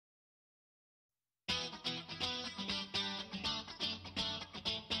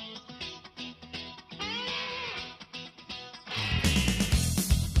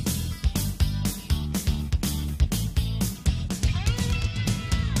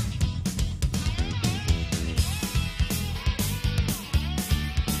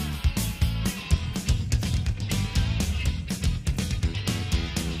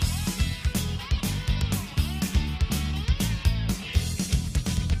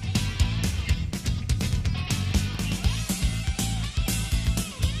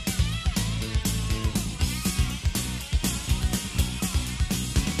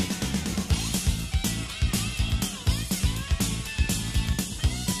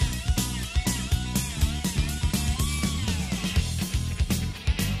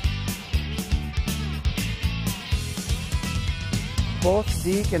Both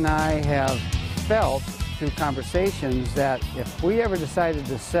Deke and I have felt through conversations that if we ever decided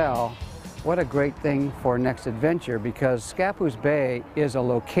to sell, what a great thing for Next Adventure, because Scappoose Bay is a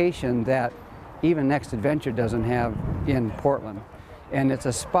location that even Next Adventure doesn't have in Portland. And it's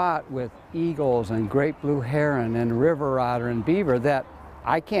a spot with eagles and great blue heron and river otter and beaver that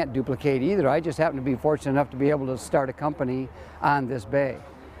I can't duplicate either. I just happen to be fortunate enough to be able to start a company on this bay.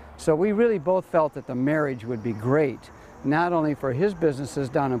 So we really both felt that the marriage would be great, not only for his businesses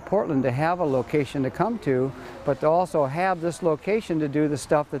down in Portland to have a location to come to, but to also have this location to do the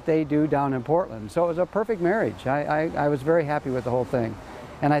stuff that they do down in Portland. So it was a perfect marriage. I was very happy with the whole thing,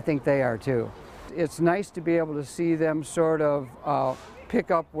 and I think they are too. It's nice to be able to see them sort of pick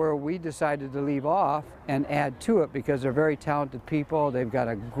up where we decided to leave off and add to it, because they're very talented people. They've got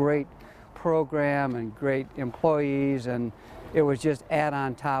a great program and great employees, and it was just add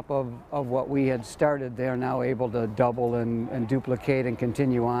on top of what we had started. They're now able to double and duplicate and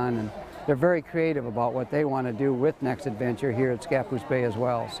continue on, and they're very creative about what they want to do with Next Adventure here at Scappoose Bay as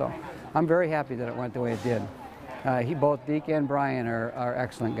well. So I'm very happy that it went the way it did. Both Deke and Brian are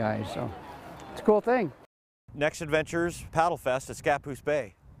excellent guys, so it's a cool thing. Next Adventure's Paddlefest at Scappoose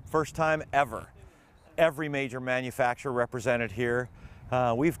Bay. First time ever. Every major manufacturer represented here.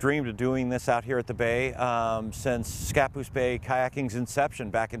 We've dreamed of doing this out here at the Bay since Scappoose Bay kayaking's inception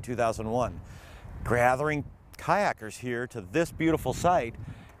back in 2001. Gathering kayakers here to this beautiful site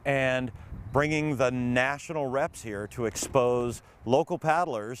and bringing the national reps here to expose local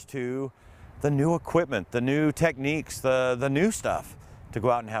paddlers to the new equipment, the new techniques, the new stuff to go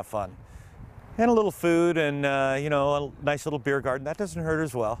out and have fun. And a little food and, you know, a nice little beer garden. That doesn't hurt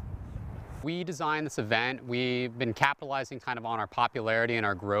as well. We designed this event. We've been capitalizing kind of on our popularity and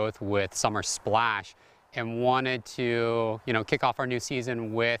our growth with Summer Splash, and wanted to, you know, kick off our new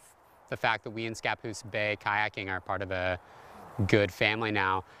season with the fact that we in Scappoose Bay kayaking are part of a good family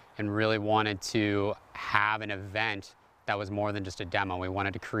now, and really wanted to have an event that was more than just a demo. We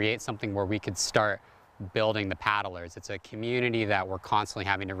wanted to create something where we could start building the paddlers. It's a community that we're constantly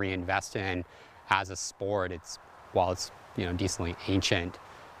having to reinvest in as a sport. While it's, you know, decently ancient,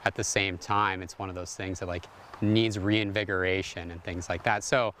 at the same time, it's one of those things that like needs reinvigoration and things like that.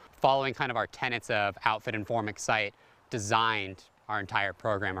 So following kind of our tenets of outfit, inform, excite, designed our entire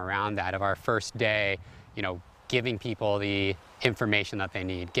program around that. Of our first day, you know, giving people the information that they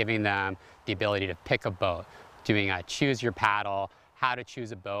need, giving them the ability to pick a boat, doing a choose your paddle, how to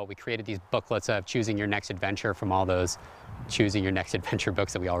choose a boat. We created these booklets of choosing your next adventure from all those choosing your next adventure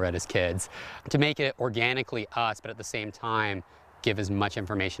books that we all read as kids, to make it organically us, but at the same time give as much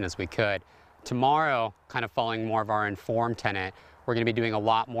information as we could. Tomorrow, kind of following more of our informed tenet, we're going to be doing a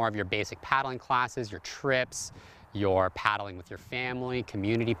lot more of your basic paddling classes, your trips, your paddling with your family,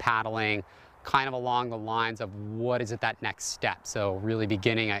 community paddling, kind of along the lines of what is it that next step. So really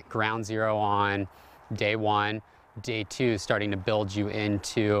beginning at ground zero on day one, day two, starting to build you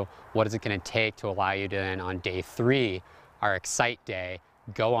into what is it going to take to allow you to then on day three, our Excite Day,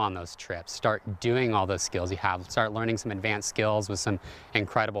 go on those trips, start doing all those skills you have, start learning some advanced skills with some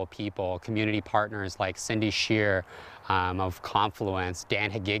incredible people, community partners like Cindy Shear of Confluence,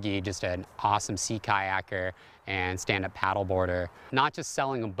 Dan Hagigi, just an awesome sea kayaker and stand-up paddleboarder. Not just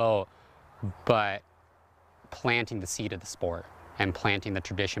selling a boat, but planting the seed of the sport and planting the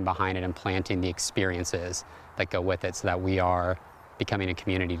tradition behind it and planting the experiences that go with it, so that we are becoming a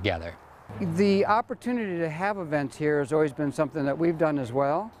community together. The opportunity to have events here has always been something that we've done as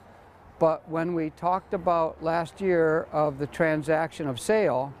well, but when we talked about last year of the transaction of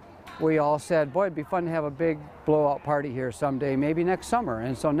sale, we all said, boy, it'd be fun to have a big blowout party here someday, maybe next summer.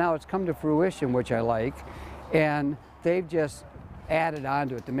 And so now it's come to fruition, which I like, and they've just added on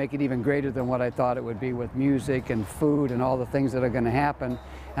to it to make it even greater than what I thought it would be, with music and food and all the things that are going to happen.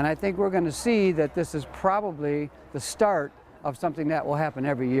 And I think we're going to see that this is probably the start of something that will happen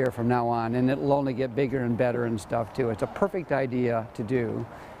every year from now on, and it'll only get bigger and better and stuff too. It's a perfect idea to do.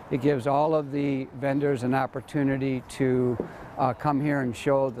 It gives all of the vendors an opportunity to come here and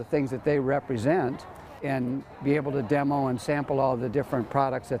show the things that they represent and be able to demo and sample all the different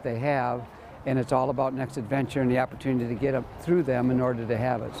products that they have. And it's all about Next Adventure and the opportunity to get up through them in order to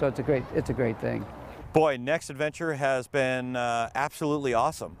have it. So it's a great thing. Boy, Next Adventure has been absolutely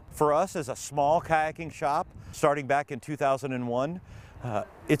awesome. For us as a small kayaking shop, starting back in 2001,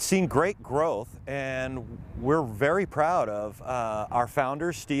 it's seen great growth, and we're very proud of our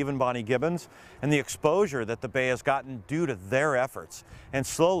founders, Steve and Bonnie Gibbons, and the exposure that the Bay has gotten due to their efforts. And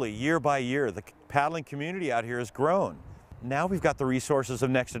slowly, year by year, the paddling community out here has grown. Now we've got the resources of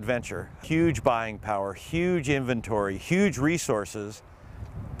Next Adventure. Huge buying power, huge inventory, huge resources,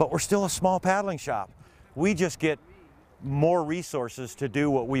 but we're still a small paddling shop. We just get more resources to do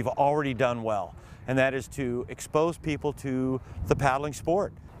what we've already done well, and that is to expose people to the paddling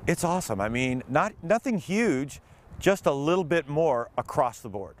sport. It's awesome. I mean, nothing huge, just a little bit more across the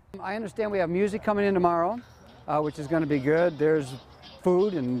board. I understand we have music coming in tomorrow, which is going to be good. There's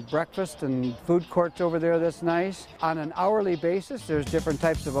food and breakfast and food courts over there that's nice. On an hourly basis, there's different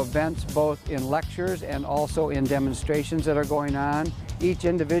types of events, both in lectures and also in demonstrations that are going on. Each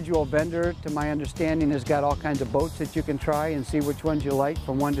individual vendor, to my understanding, has got all kinds of boats that you can try and see which ones you like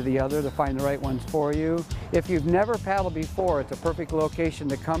from one to the other to find the right ones for you. If you've never paddled before, it's a perfect location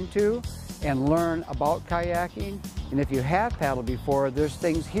to come to and learn about kayaking. And if you have paddled before, there's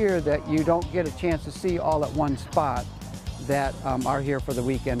things here that you don't get a chance to see all at one spot that are here for the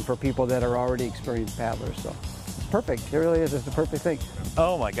weekend for people that are already experienced paddlers. So it's perfect. It really is. It's the perfect thing.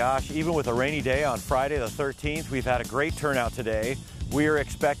 Oh my gosh, even with a rainy day on Friday the 13th, we've had a great turnout today. We are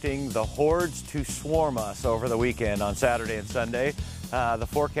expecting the hordes to swarm us over the weekend on Saturday and Sunday. The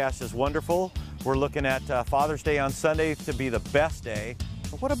forecast is wonderful. We're looking at Father's Day on Sunday to be the best day.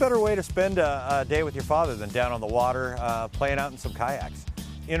 But what a better way to spend a day with your father than down on the water playing out in some kayaks.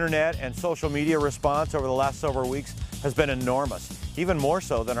 Internet and social media response over the last several weeks has been enormous, even more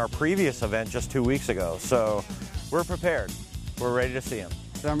so than our previous event just 2 weeks ago. So we're prepared. We're ready to see him.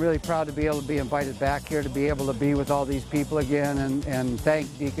 So I'm really proud to be able to be invited back here to be able to be with all these people again and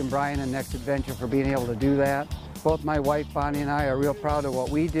thank Deacon Brian and Next Adventure for being able to do that. Both my wife Bonnie and I are real proud of what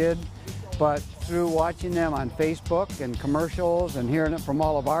we did, but through watching them on Facebook and commercials and hearing it from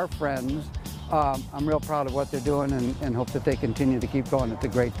all of our friends, I'm real proud of what they're doing and hope that they continue to keep going. It's a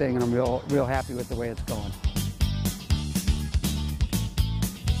great thing, and I'm real happy with the way it's going.